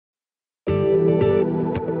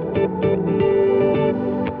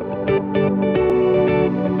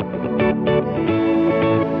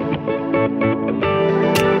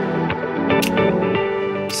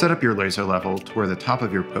Set up your laser level to where the top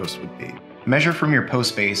of your post would be. Measure from your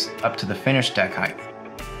post base up to the finished deck height.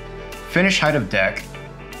 Finish height of deck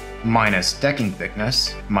minus decking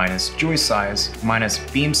thickness minus joist size minus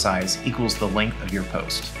beam size equals the length of your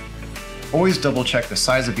post. Always double check the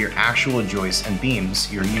size of your actual joists and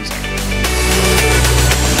beams you're using.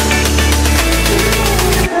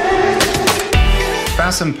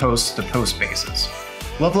 Fasten posts to post bases.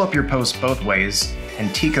 Level up your post both ways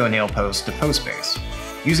and Tico nail post to post base,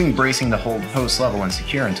 using bracing to hold post level and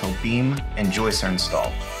secure until beam and joists are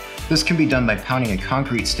installed. This can be done by pounding a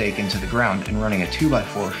concrete stake into the ground and running a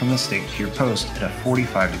 2x4 from the stake to your post at a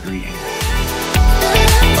 45-degree angle.